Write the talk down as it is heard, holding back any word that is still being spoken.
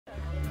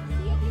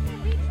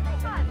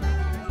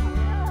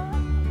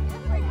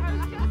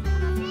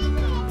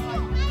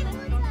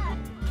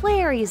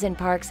areas in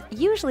parks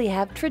usually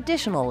have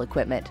traditional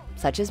equipment,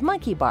 such as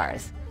monkey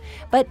bars.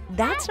 But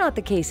that's not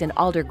the case in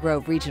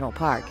Aldergrove Regional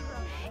Park.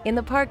 In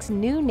the park's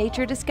new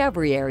nature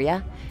discovery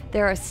area,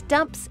 there are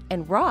stumps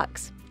and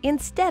rocks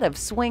instead of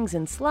swings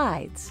and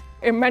slides.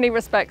 In many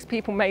respects,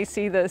 people may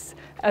see this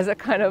as a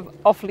kind of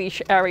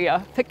off-leash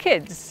area for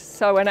kids.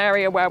 So an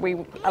area where we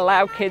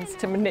allow kids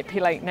to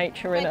manipulate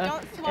nature in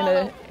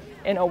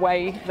a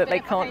way that they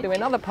can't do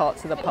in other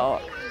parts of the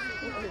park.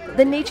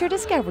 The Nature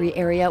Discovery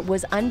Area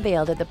was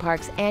unveiled at the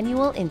park's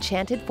annual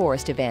Enchanted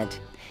Forest event.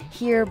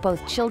 Here,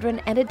 both children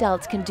and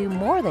adults can do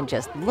more than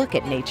just look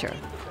at nature.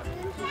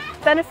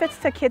 Benefits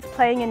to kids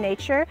playing in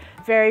nature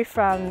vary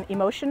from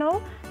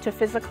emotional to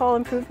physical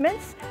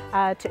improvements,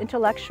 to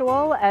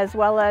intellectual, as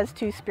well as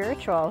to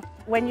spiritual.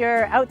 When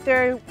you're out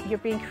there, you're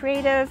being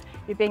creative,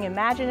 you're being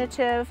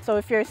imaginative. So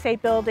if you're, say,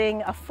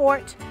 building a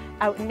fort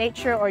out in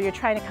nature, or you're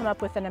trying to come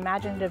up with an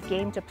imaginative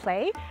game to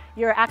play,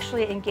 you're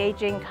actually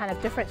engaging kind of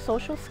different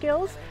social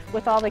skills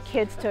with all the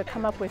kids to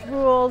come up with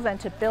rules and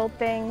to build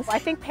things. I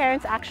think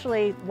parents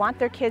actually want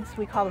their kids,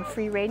 we call them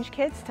free-range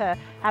kids, to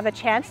have a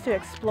chance to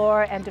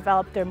explore and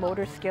develop their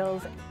motor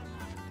skills.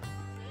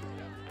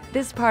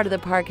 This part of the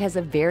park has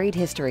a varied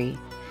history.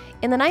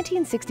 In the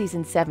 1960s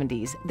and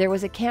 70s, there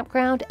was a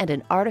campground and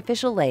an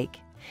artificial lake.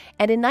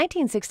 And in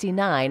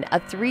 1969, a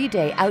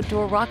 3-day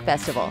outdoor rock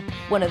festival,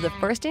 one of the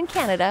first in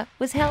Canada,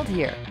 was held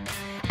here.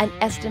 An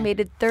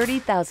estimated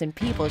 30,000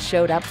 people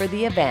showed up for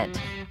the event.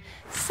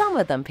 Some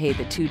of them paid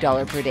the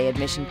 $2 per day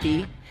admission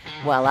fee,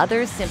 while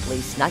others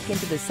simply snuck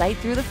into the site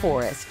through the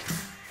forest.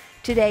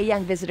 Today,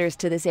 young visitors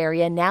to this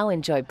area now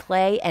enjoy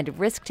play and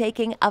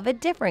risk-taking of a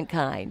different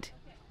kind.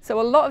 So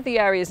a lot of the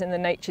areas in the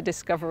nature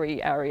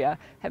discovery area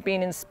have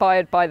been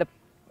inspired by the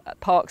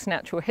park's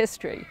natural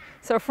history.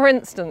 So for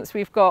instance,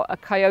 we've got a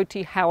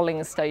coyote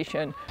howling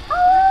station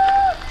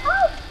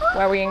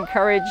where we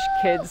encourage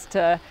kids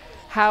to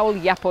howl,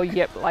 yap or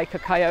yip like a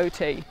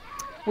coyote.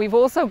 We've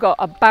also got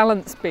a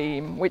balance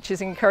beam, which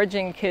is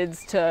encouraging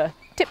kids to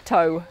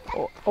tiptoe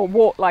or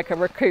walk like a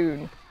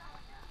raccoon.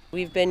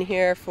 We've been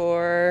here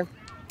for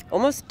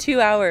almost 2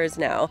 hours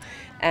now,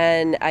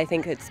 and I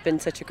think it's been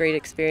such a great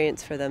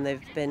experience for them. They've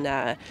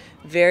been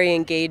very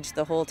engaged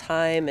the whole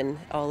time, and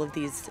all of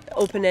these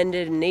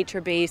open-ended and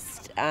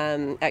nature-based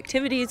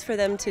activities for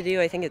them to do.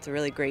 I think it's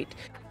really great.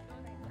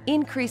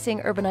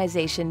 Increasing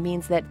urbanization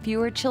means that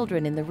fewer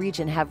children in the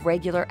region have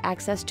regular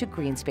access to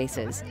green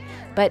spaces.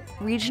 But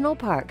regional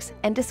parks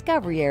and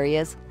discovery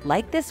areas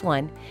like this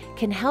one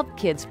can help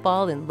kids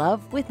fall in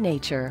love with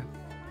nature.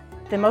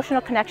 The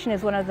emotional connection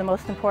is one of the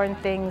most important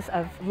things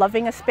of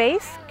loving a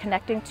space,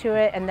 connecting to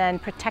it, and then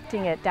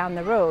protecting it down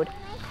the road.